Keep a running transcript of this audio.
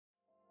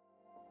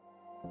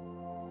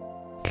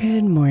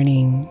Good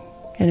morning,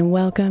 and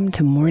welcome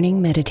to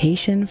Morning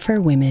Meditation for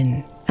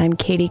Women. I'm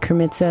Katie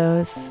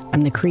Kremitzos.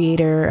 I'm the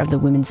creator of the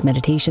Women's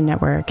Meditation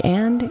Network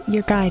and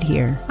your guide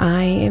here.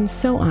 I am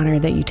so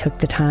honored that you took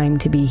the time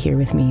to be here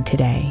with me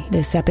today.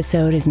 This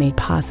episode is made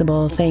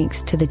possible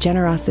thanks to the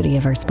generosity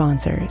of our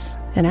sponsors.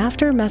 And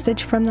after a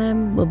message from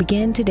them, we'll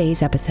begin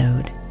today's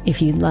episode.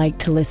 If you'd like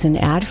to listen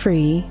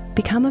ad-free,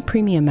 become a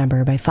premium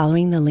member by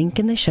following the link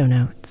in the show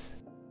notes.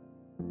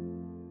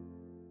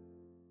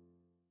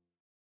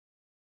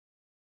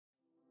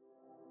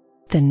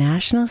 The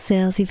national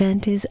sales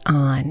event is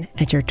on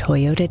at your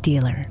Toyota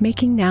dealer,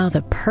 making now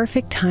the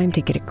perfect time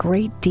to get a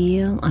great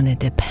deal on a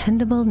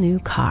dependable new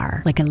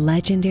car, like a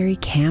legendary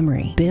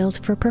Camry, built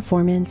for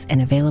performance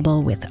and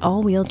available with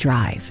all-wheel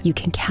drive. You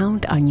can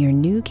count on your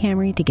new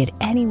Camry to get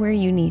anywhere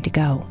you need to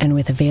go. And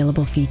with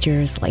available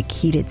features like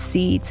heated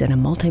seats and a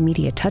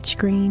multimedia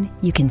touchscreen,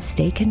 you can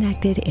stay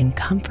connected in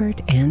comfort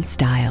and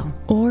style.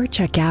 Or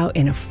check out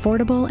an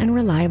affordable and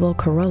reliable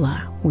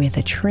Corolla with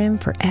a trim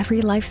for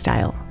every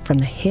lifestyle, from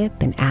the hip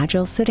and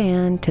agile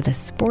sedan to the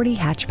sporty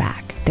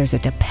hatchback. There's a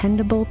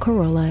dependable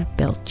Corolla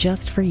built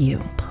just for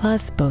you.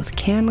 Plus, both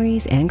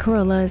Camrys and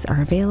Corollas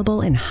are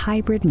available in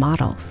hybrid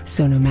models,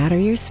 so no matter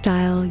your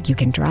style, you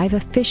can drive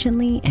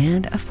efficiently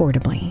and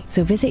affordably.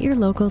 So visit your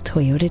local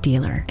Toyota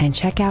dealer and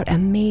check out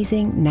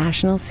amazing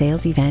national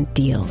sales event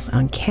deals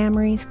on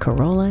Camrys,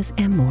 Corollas,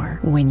 and more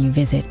when you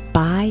visit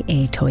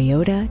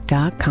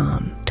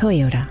buyatoyota.com.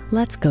 Toyota,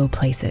 let's go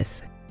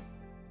places.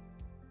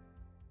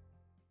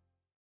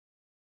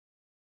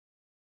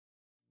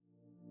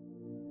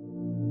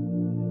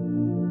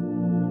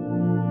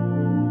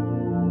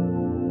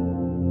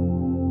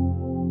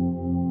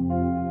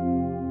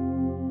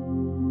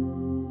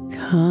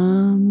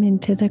 Come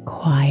into the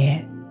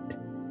quiet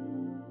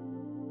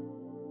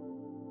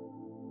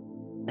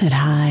that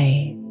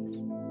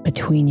hides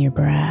between your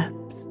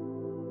breaths,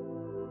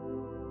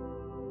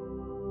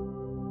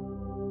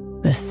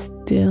 the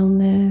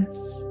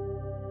stillness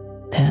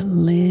that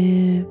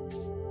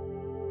lives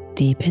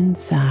deep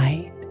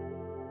inside.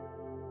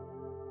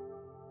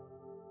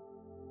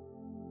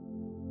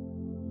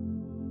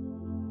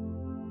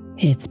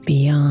 It's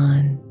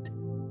beyond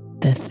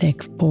the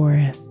thick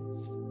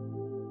forests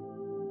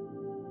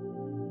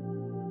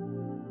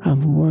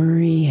of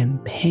worry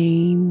and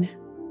pain.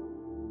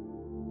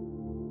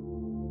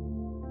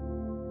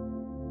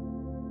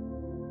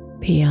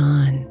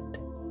 Beyond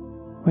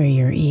where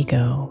your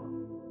ego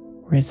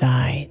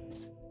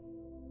resides.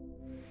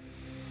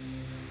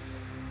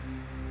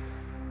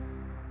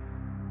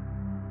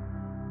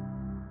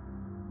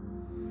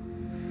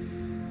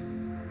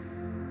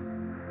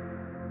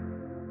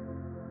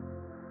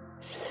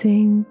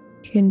 Sink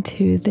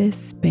into this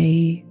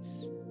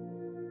space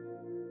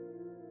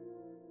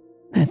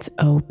that's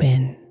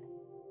open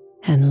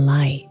and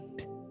light.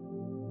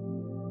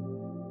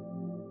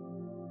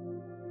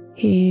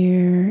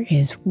 Here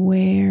is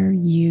where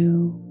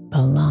you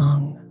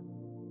belong.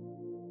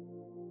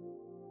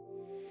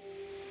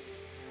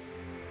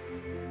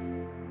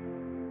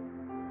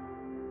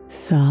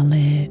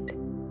 Solid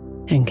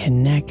and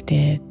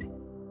connected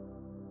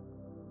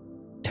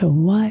to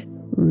what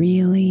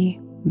really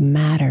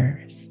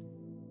matters.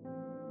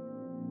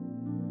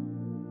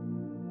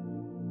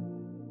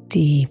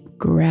 Deep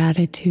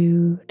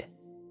gratitude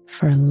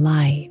for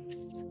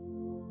life's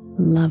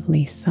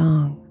lovely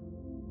song.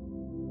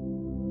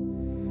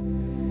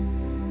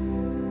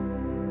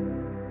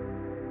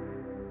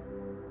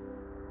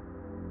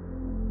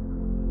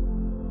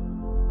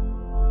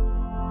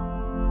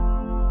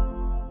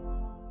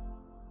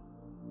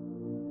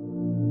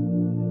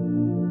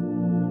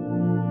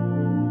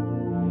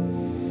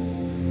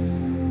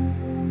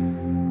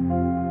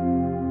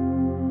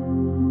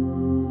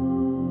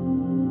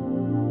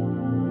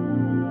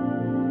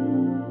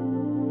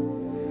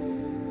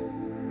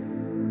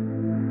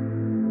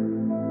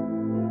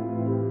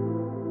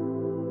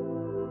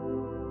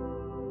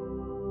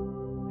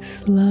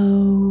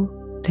 Slow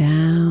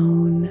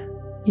down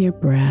your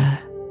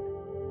breath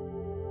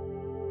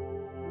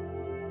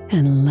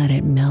and let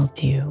it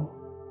melt you.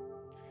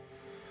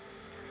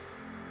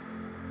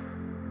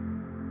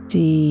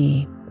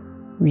 Deep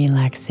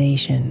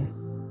relaxation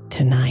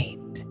tonight.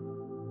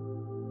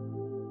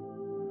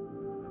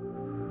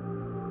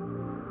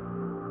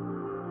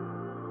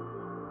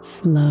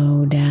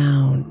 Slow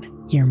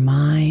down your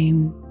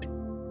mind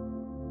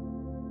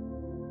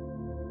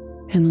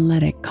and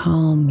let it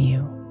calm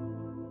you.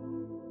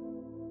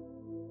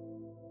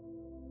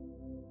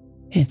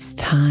 It's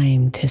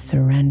time to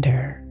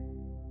surrender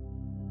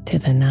to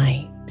the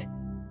night.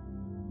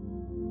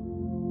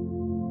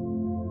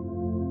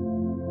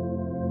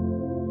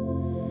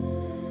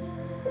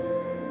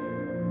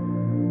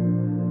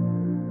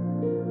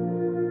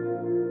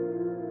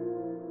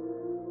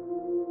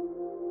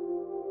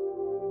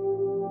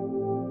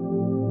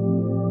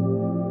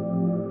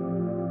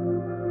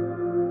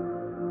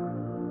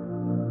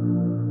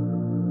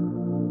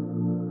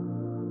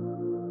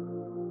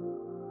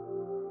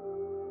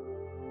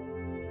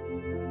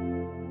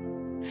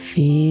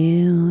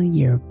 Feel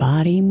your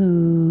body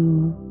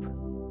move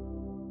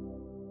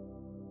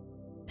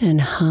and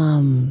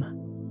hum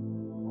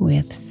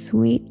with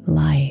sweet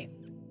life.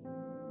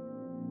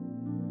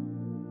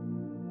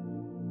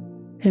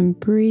 And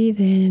breathe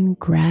in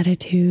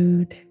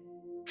gratitude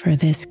for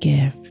this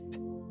gift.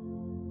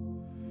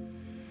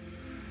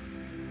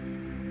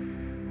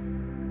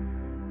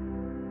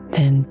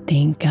 Then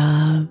think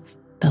of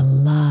the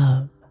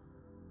love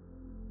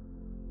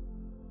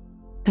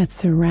that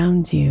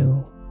surrounds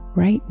you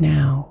right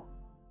now.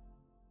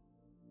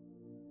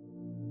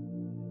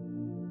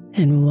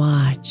 And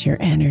watch your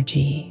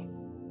energy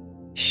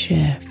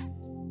shift.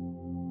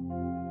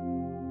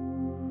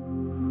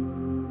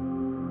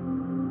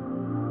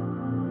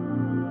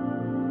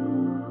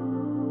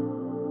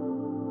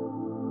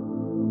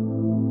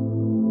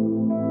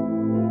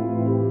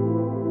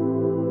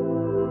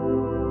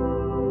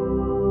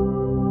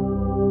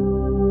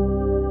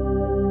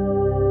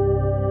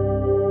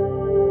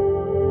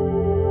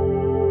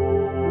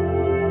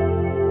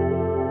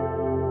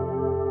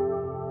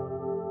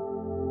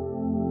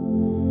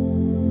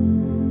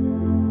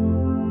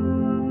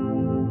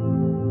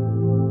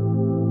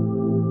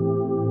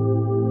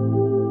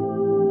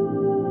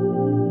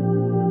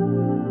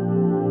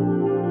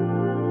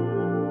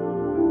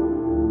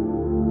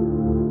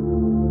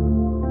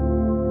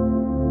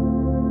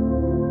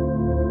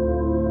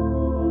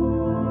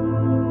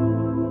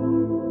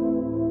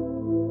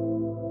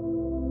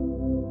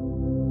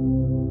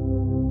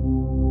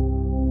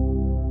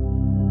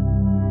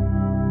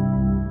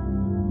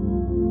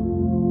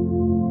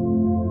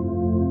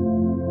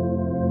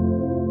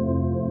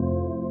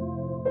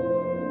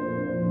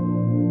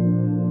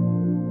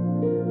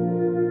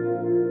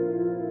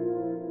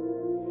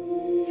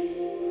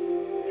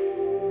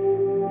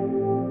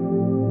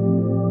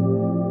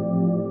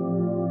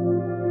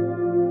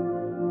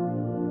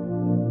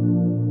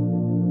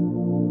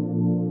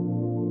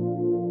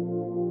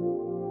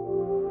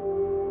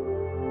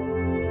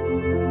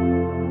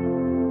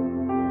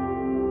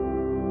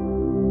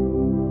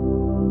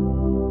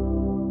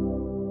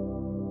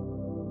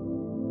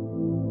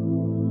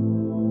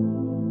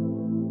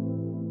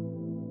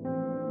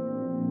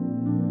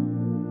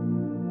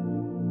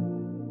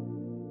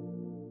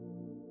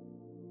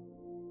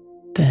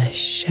 The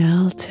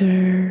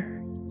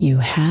shelter you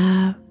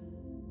have,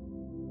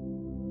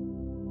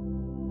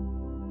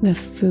 the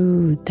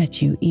food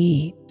that you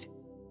eat,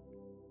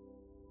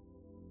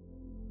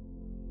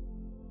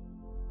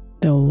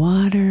 the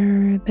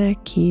water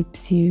that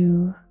keeps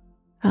you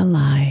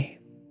alive.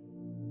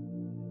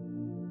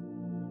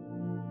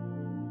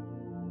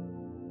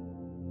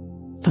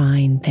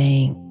 Find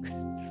thanks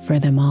for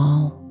them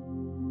all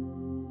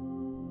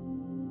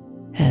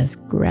as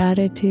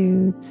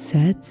gratitude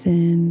sets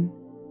in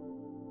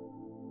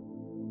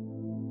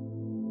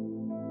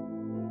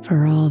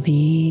for all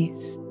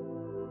these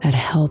that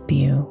help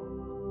you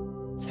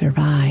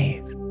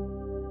survive.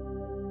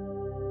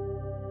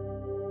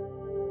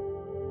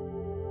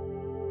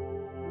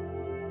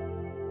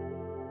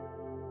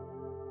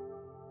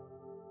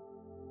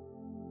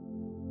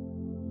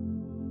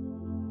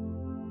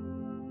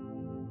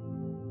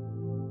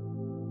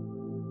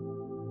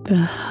 The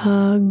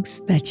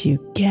hugs that you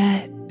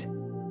get,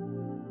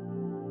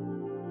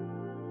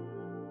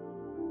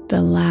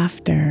 the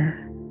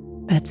laughter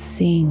that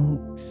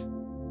sings,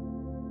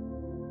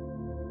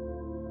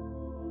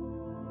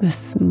 the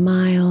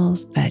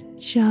smiles that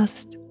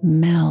just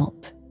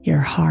melt your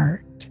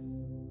heart.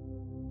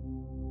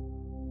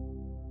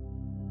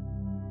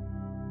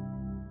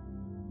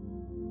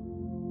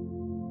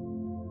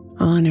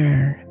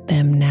 Honor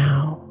them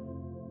now.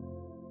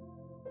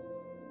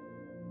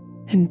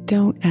 And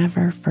don't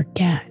ever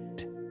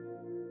forget.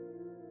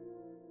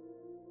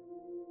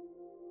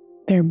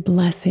 They're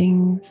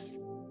blessings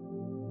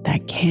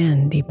that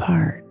can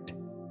depart.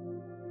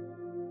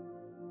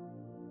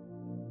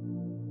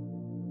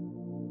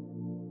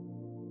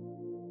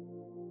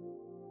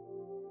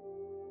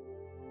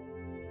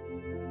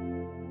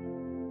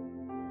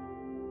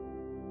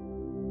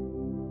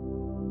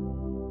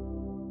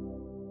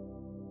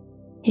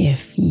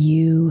 If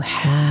you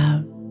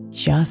have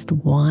just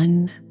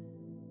one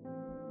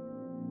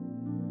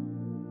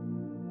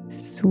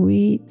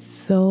sweet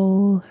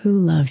soul who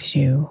loves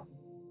you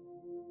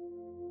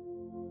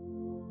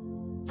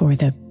for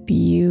the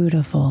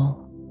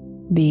beautiful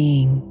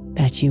being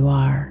that you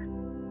are,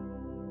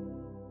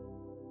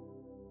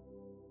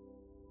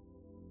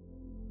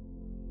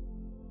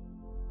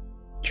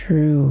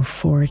 true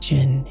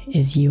fortune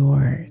is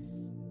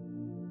yours.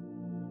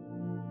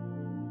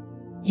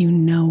 You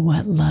know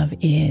what love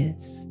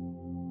is.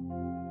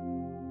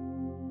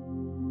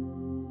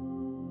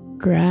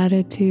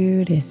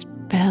 Gratitude is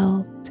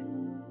felt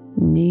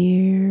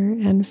near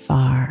and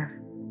far.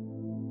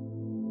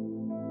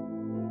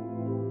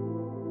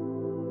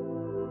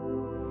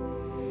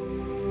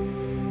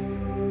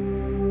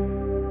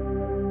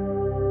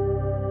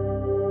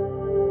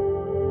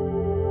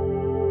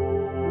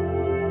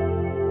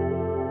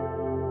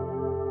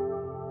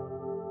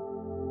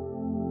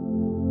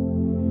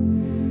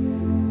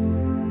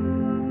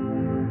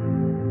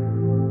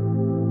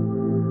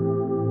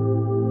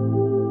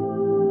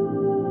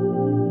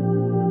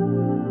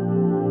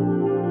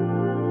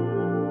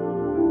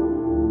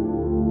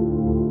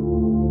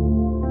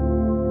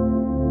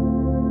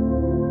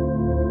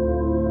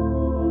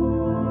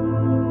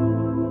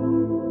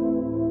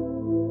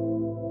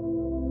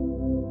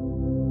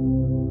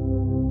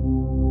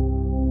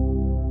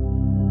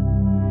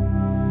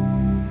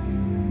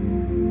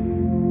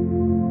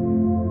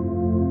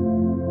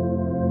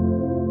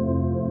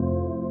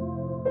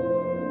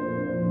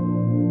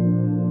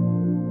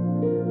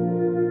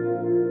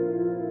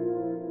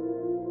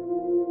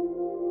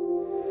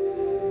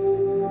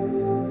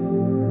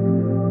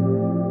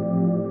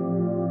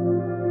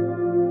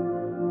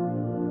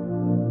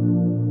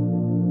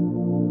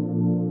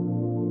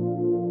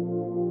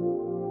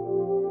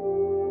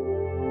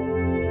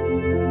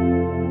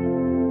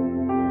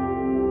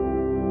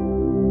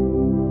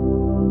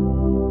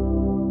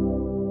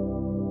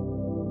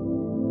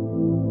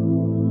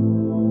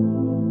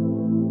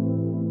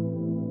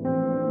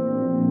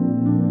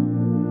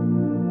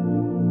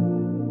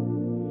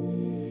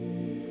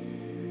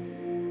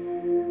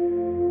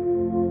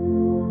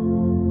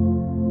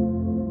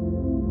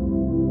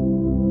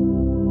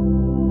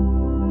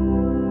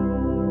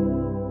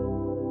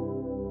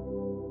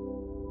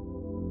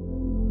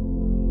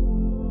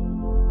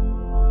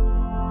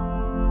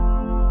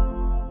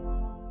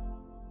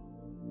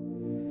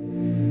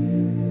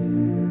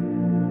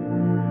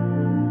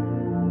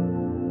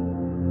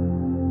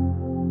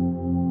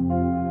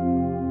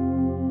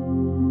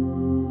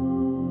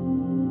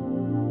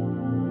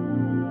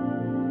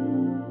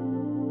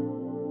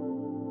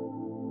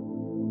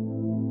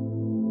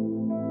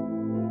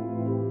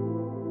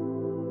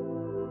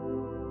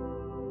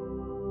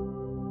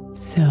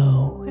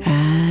 So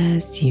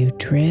as you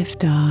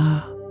drift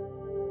off,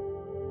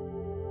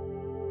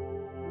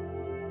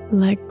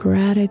 let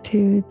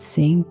gratitude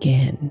sink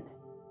into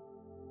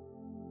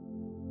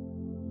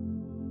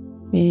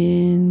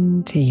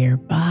your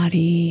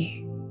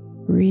body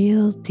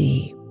real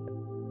deep.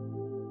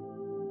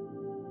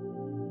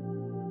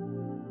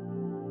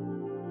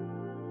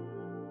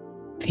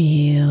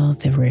 Feel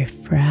the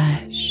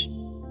refresh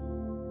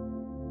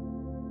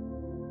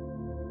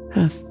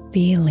of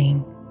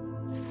feeling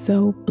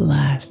so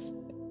blessed.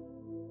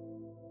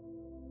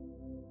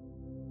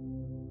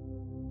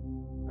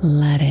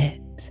 Let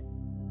it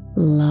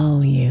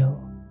lull you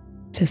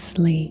to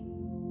sleep.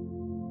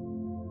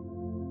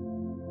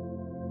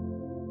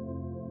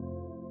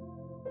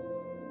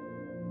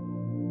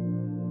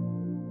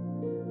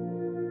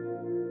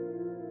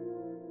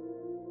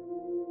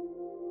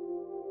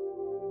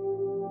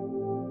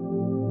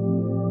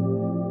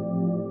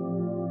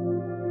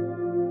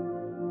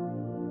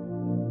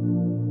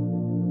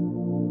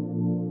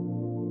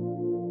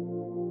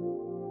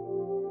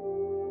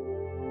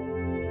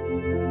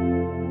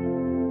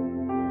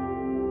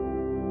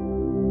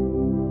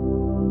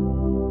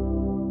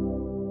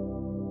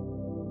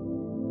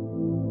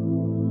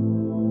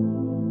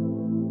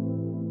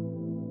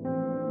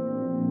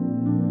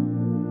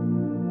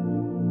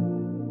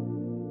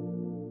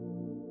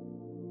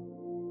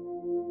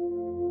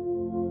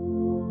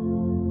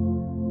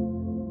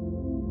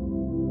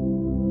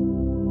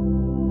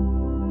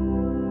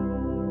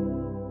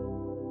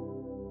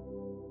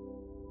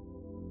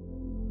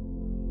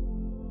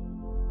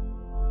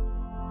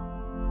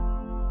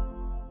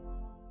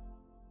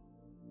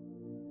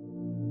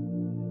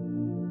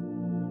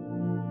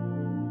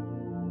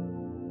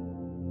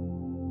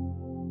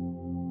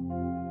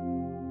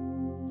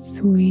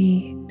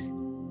 Sweet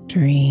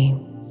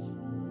dreams,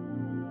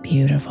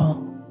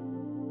 beautiful.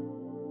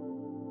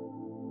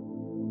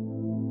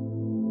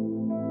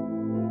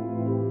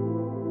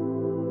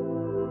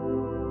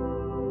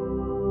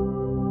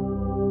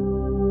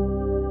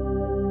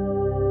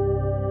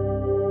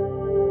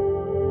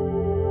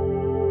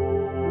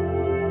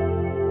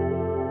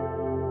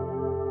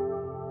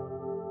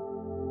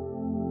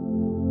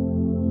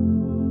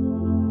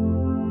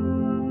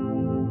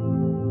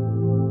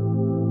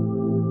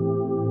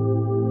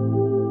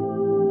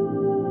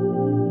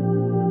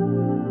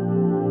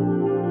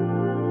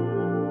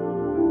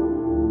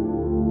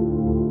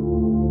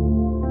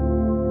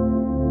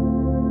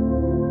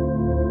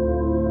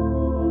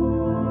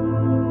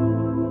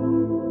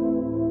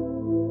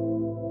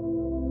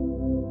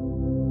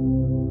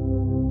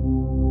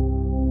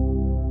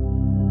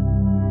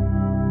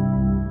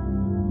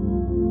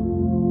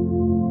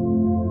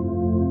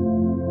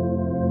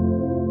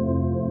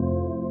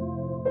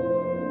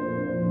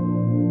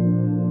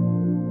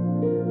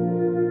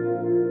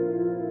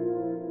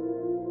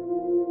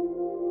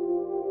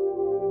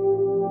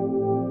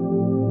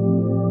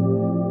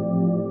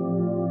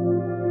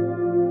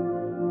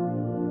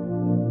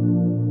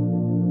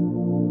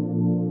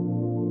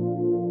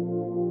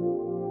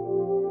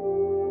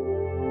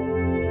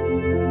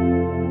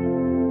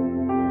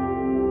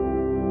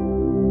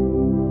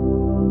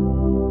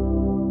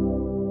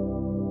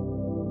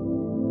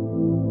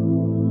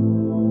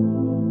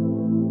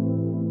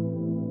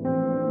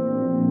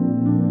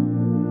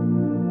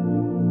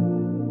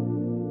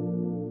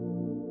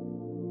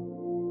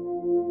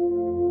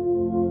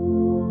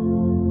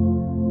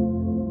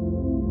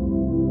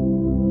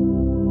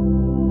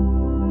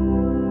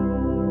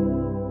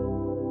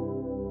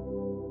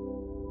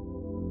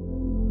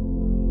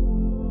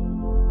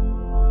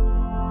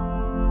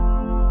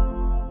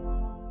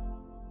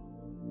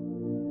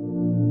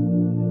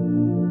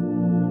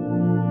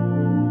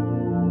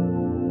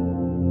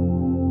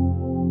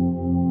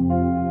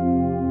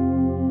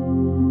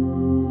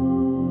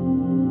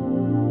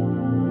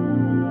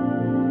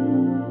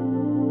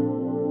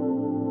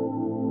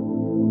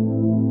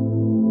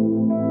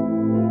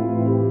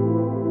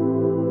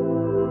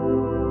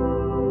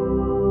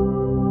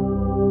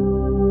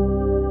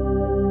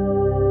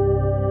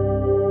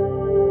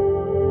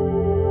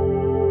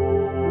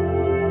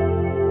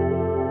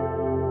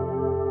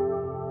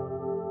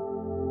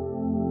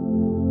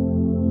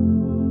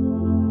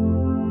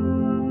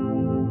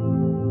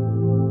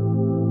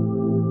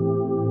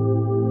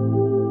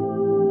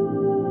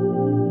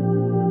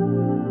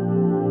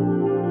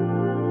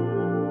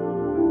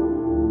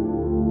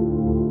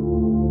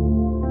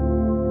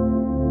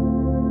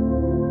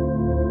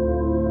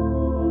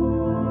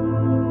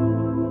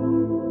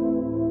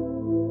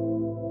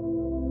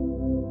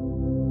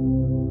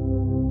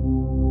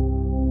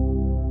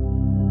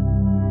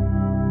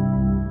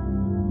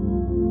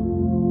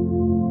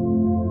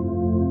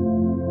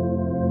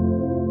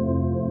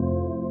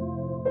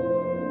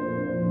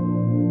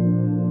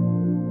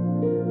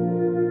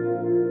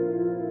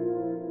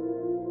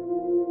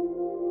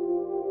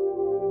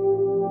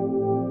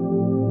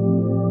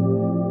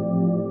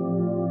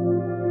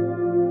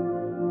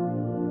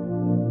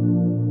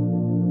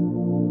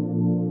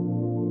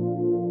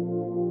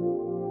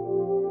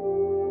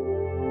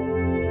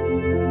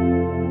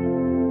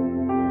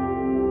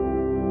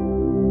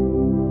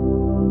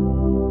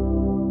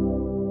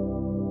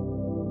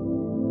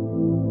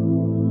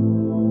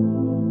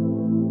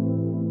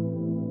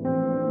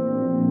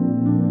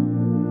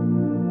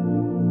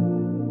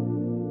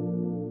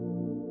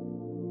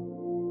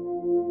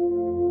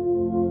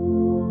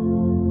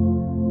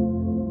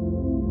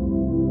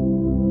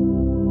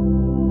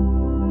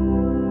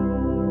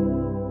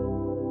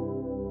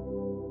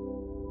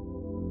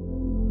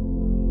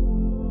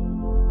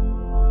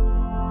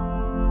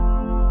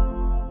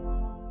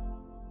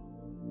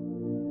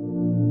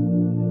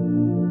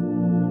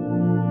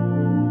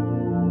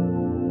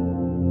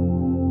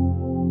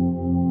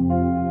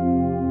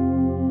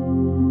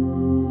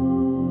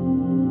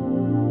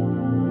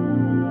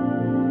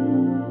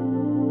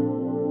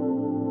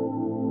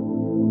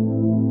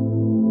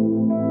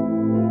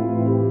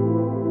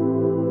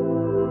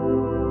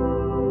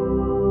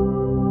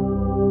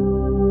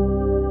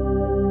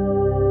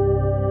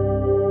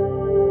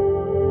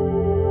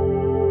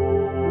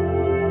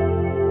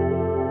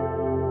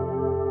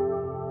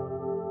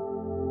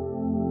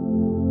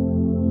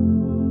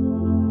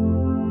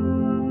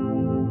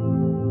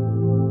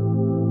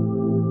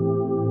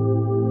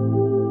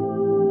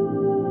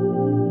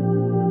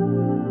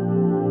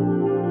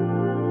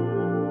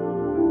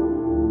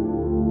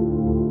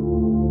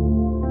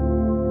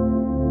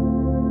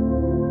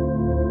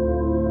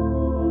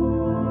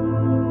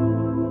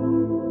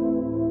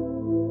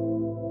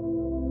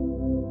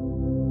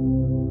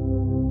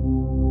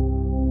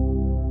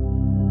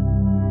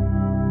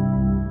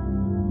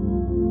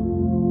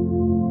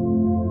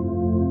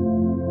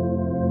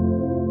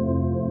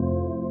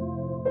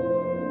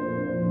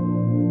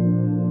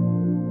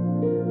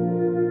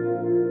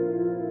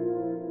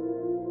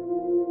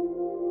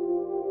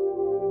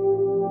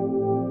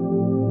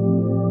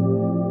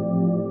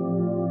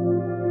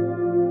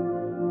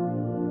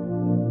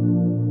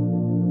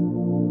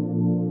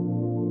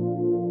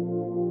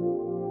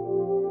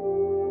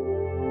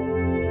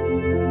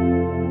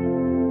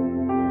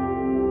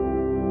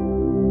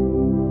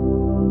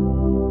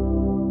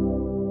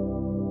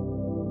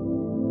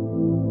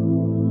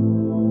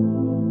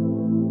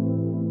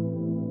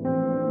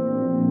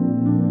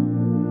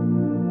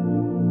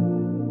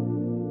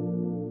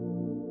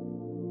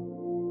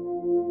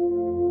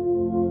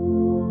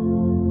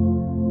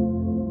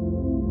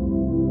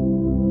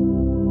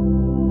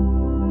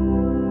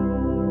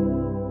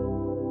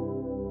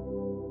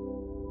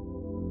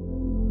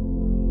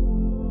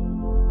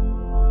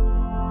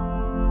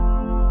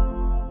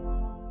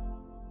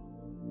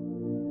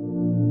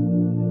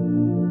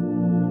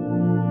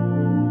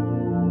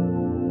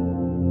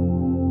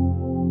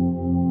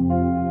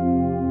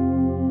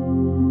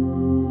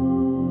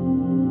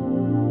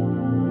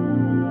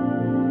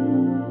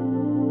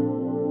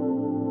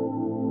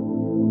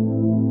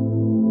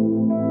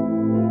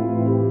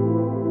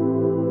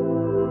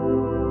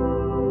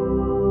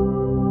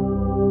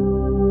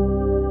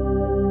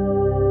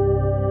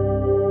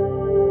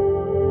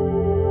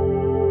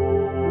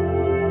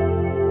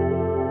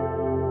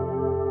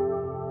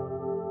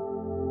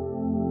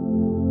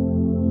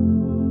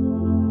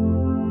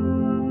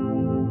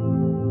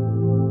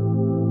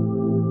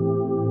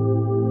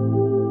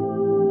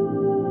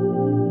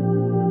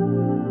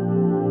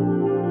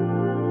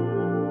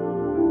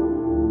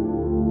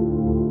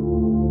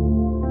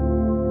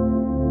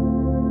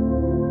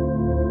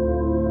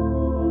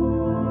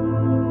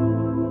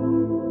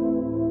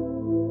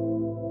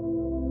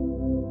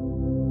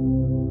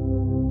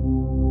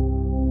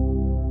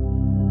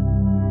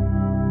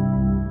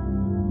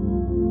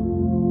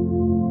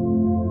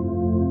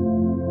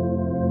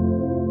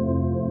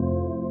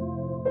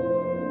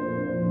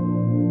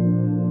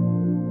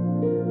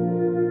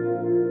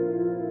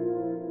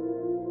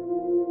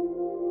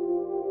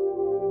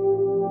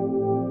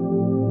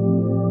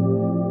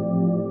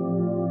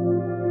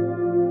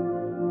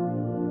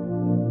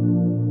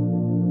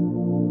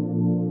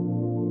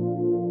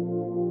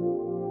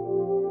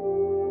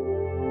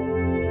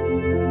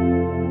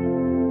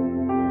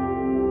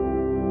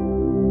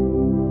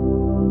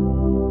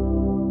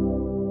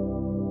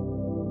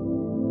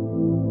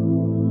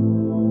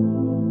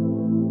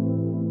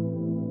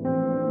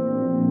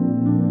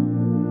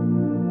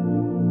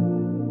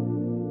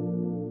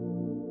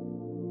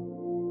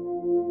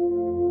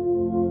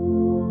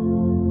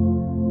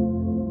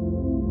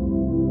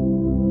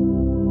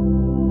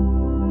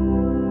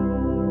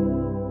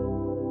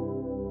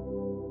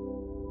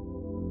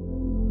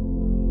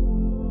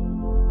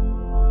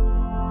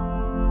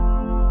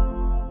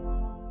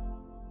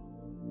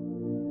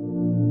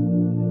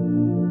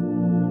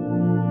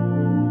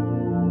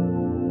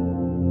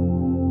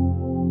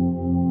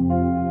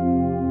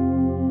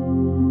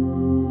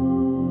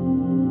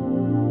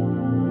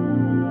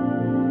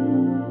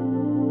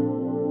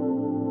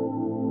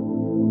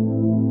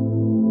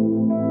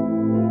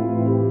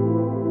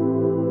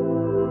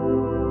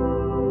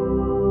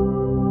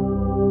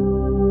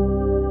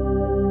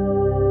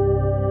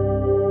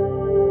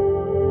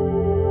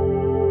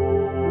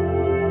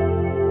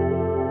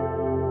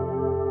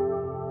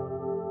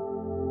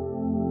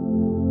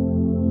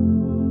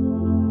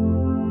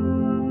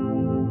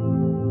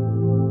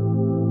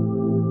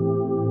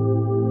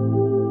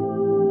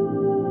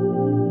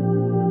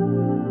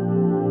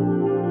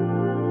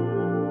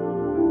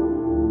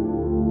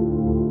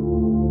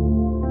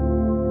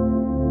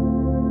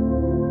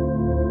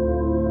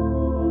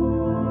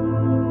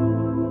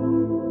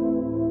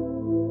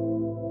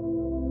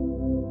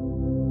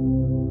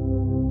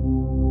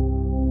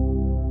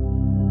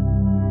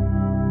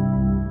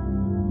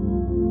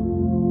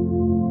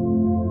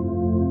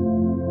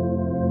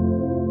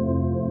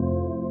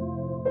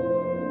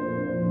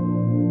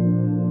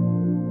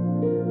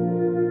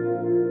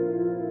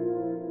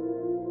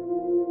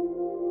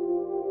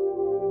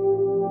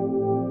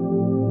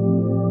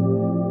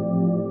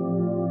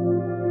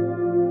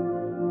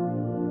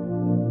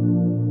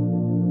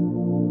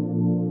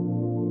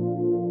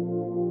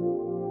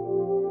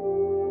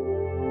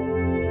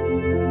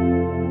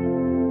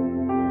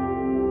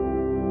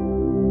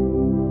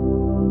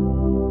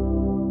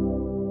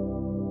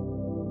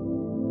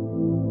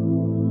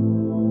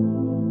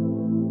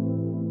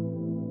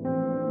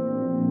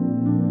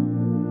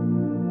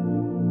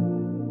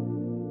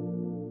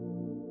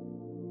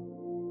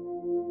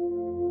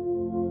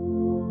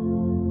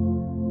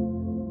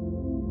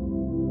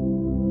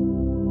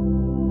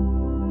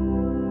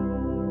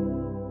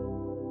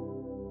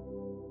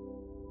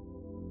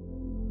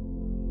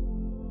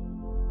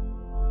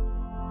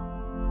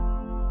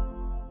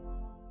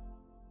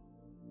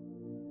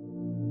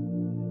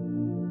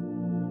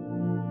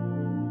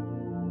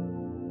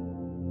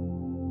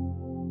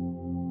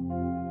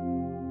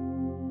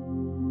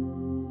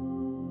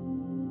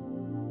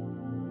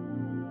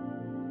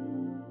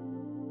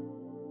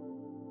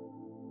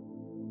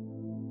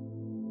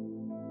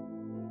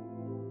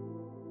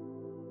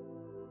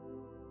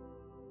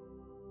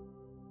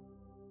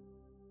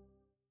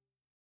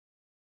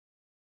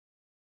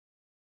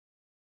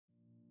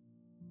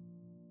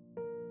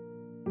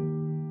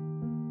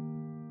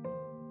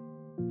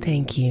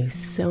 Thank you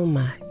so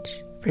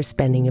much for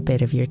spending a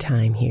bit of your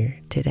time here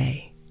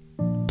today.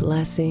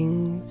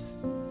 Blessings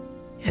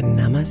and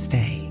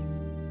namaste.